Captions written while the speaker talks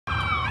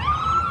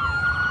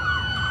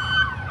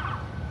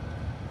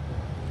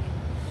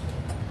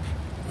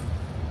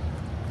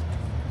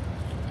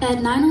At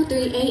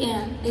 9:03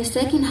 a.m., a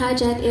second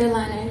hijacked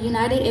airliner,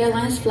 United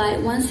Airlines Flight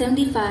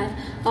 175,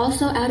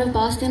 also out of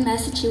Boston,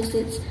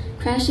 Massachusetts,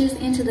 crashes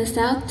into the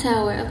South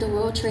Tower of the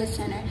World Trade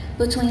Center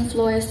between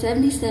floors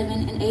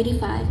 77 and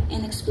 85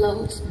 and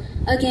explodes.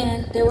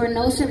 Again, there were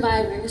no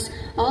survivors.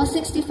 All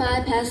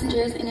 65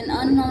 passengers and an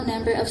unknown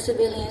number of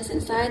civilians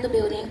inside the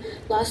building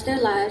lost their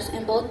lives,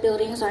 and both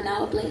buildings are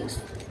now ablaze.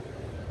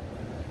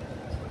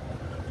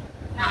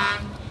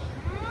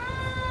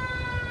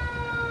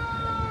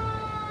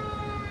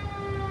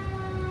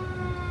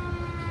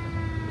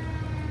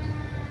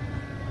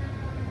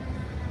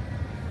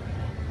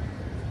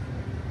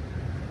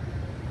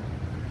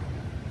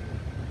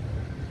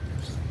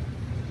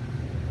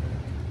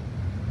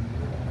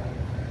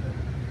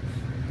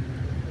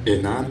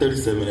 At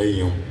 9:37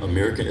 a.m.,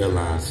 American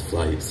Airlines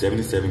Flight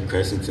 77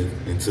 crashed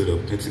into the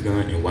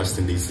Pentagon in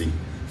Washington, D.C.,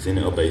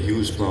 sending up a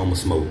huge plume of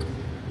smoke.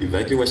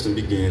 Evacuation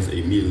begins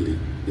immediately.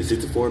 The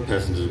 64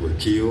 passengers were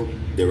killed.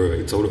 There were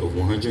a total of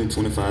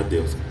 125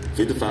 deaths,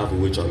 55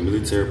 of which are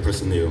military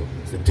personnel.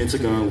 The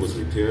Pentagon was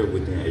repaired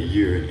within a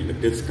year, and the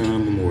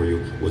Pentagon Memorial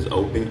was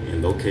opened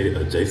and located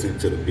adjacent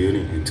to the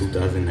building in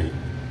 2008.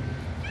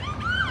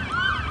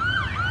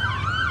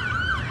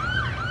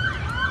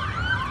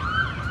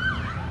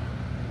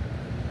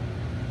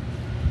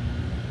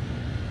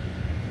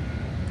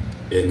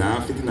 At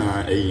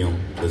 9:59 a.m.,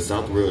 the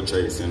South World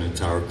Trade Center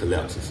tower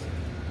collapses.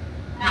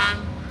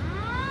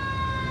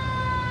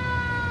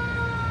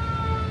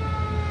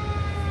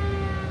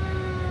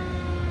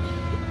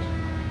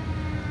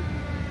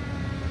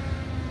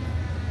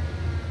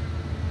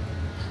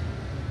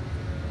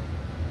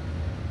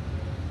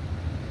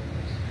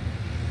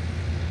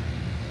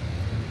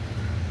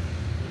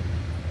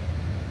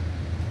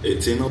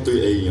 At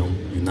 10:03 a.m.,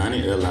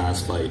 United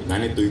Airlines Flight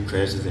 93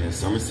 crashes in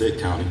Somerset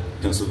County,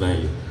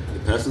 Pennsylvania. The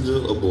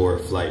passengers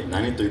aboard Flight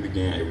 93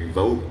 began a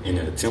revolt in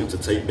an attempt to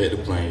take back the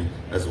plane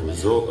as a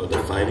result of the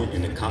fighting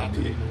in the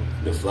cockpit.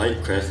 The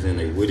flight crashed in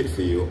a wooded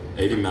field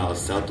 80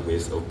 miles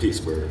southwest of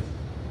Pittsburgh.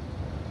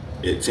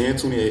 At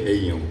 10:28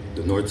 a.m.,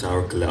 the North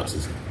Tower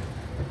collapses.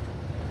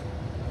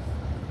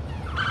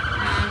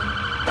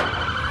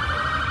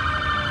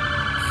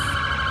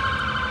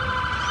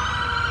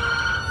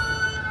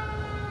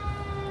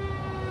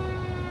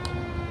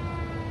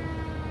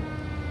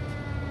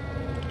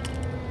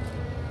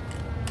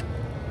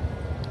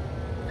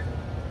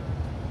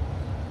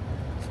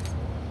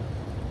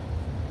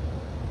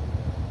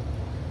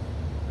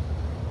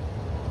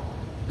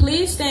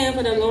 Please stand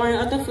for the lowering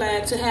of the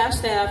flag to have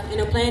staff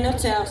and a playing of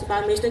taps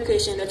by Mr.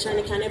 Cushion, the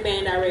Turner County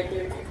Band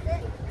Director.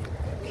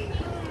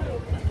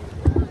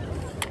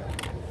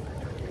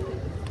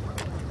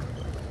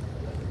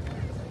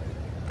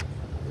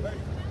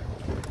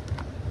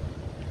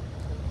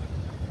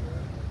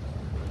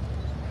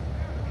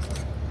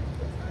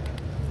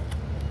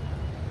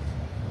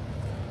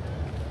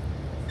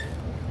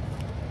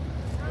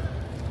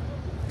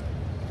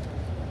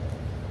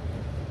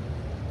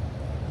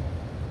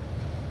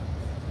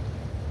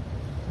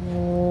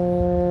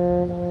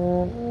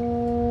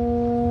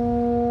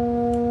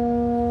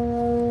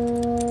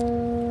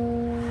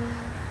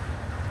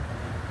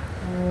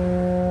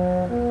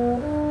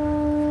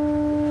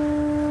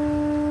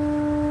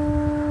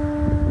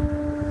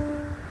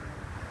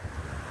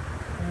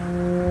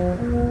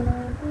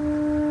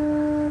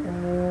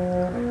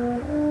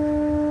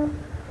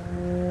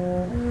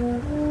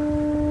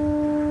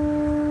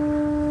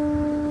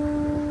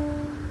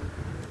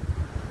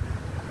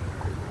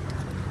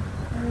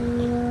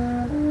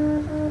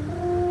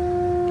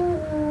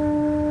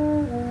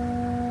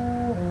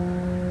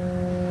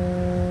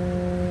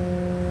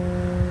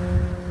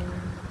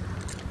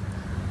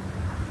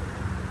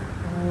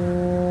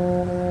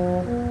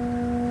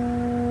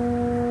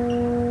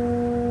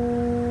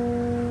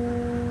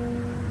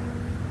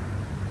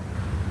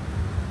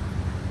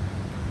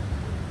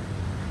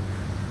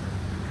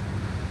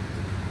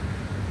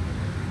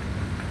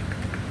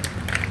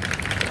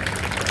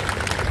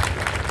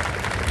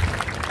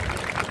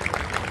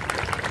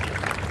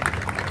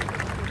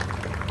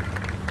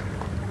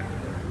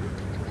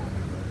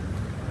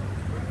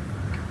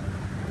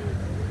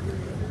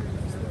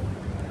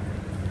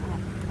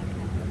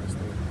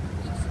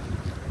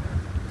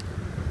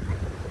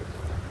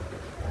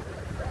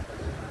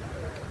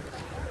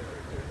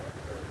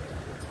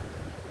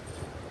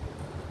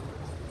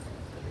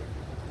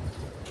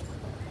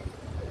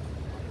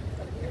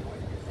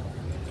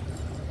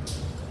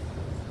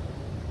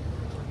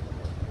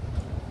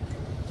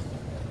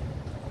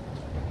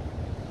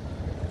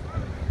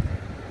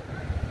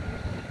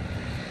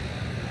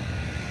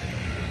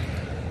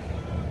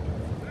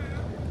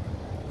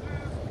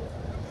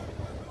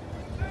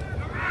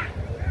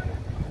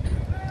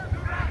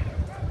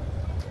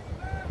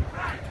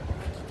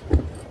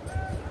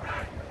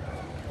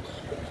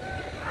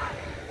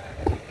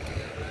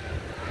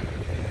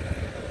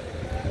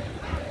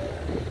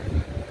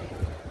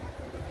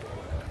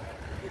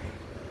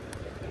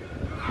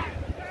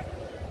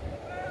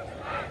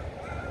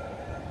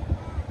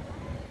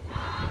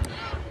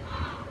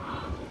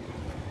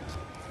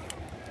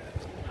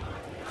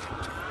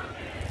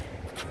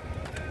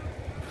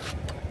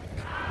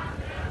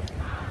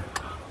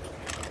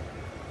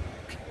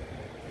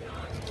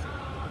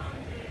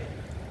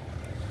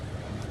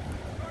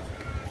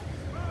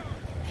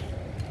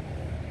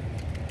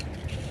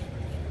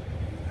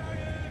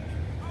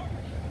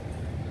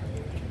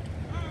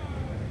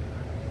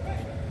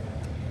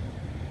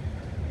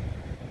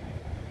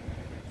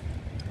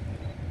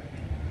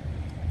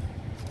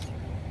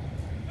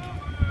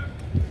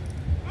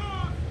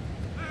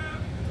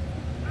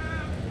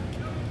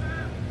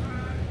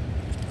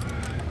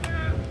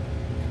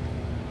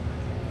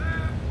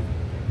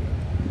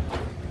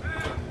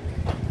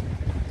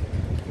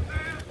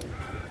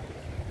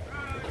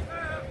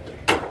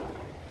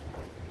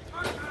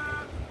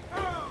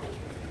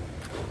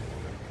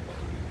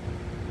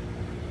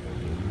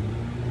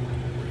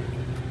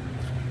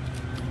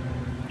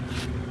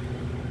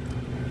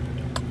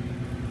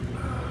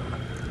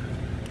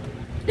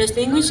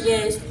 distinguished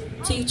guests,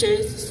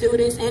 teachers,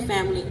 students, and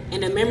family,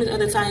 and the members of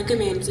the Titan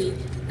community,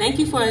 thank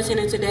you for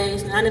attending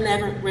today's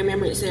 9/11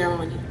 Remembrance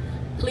Ceremony.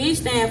 Please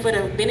stand for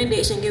the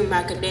benediction given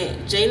by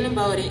Cadet Jalen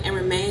Bowden and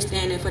remain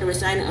standing for the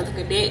reciting of the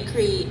Cadet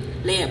Creed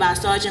led by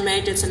Sergeant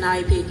Major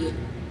Tanai Pickett.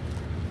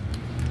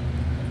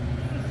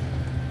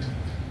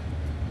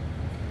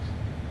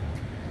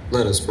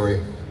 Let us pray.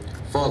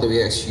 Father,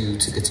 we ask you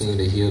to continue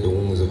to heal the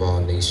wounds of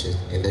our nation,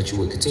 and that you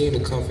would continue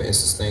to comfort and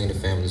sustain the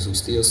families who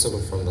still suffer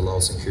from the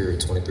loss incurred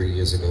 23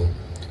 years ago.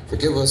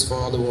 Forgive us,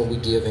 Father, when we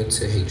give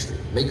into hatred.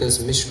 Make us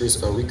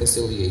mistresses of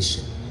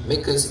reconciliation.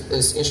 Make us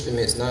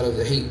instruments not of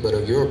the hate, but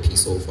of your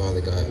peace, O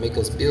Father God. Make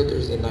us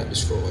builders and not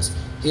destroyers,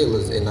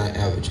 healers and not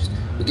averages.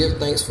 We give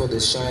thanks for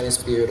this shining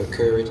spirit of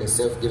courage and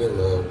self-giving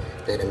love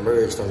that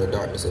emerged from the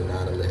darkness of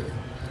 9/11.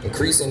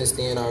 Increase and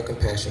extend our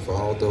compassion for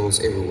all those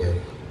everywhere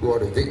who are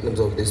the victims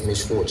of this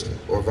misfortune,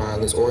 or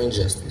violence, or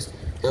injustice.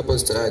 Help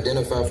us to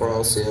identify for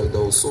ourselves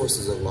those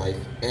sources of life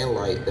and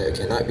light that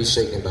cannot be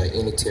shaken by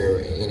any terror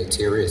and any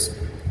terrorism.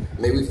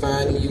 May we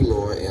find in you,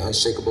 Lord, an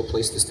unshakable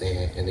place to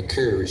stand and the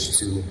courage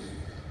to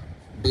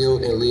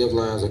build and live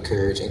lives of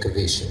courage and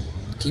conviction.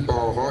 Keep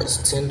our hearts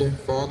tender,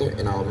 Father,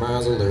 and our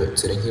minds alert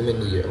to the human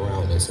need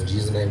around us. In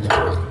Jesus' name we pray.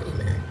 Amen.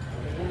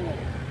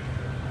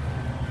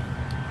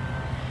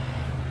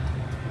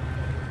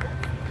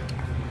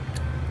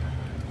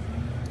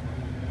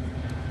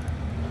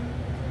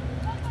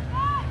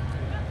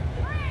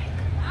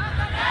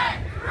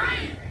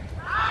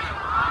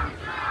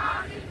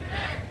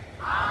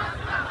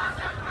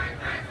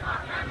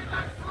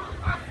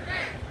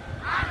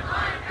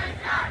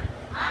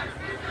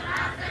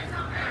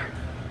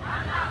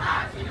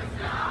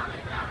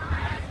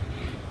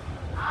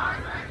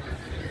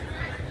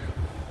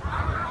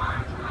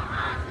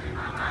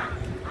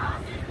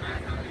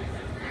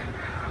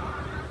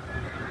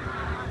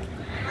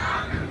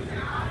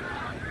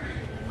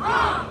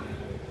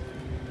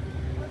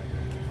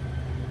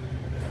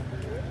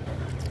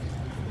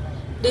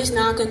 This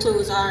now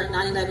concludes our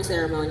 9/11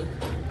 ceremony.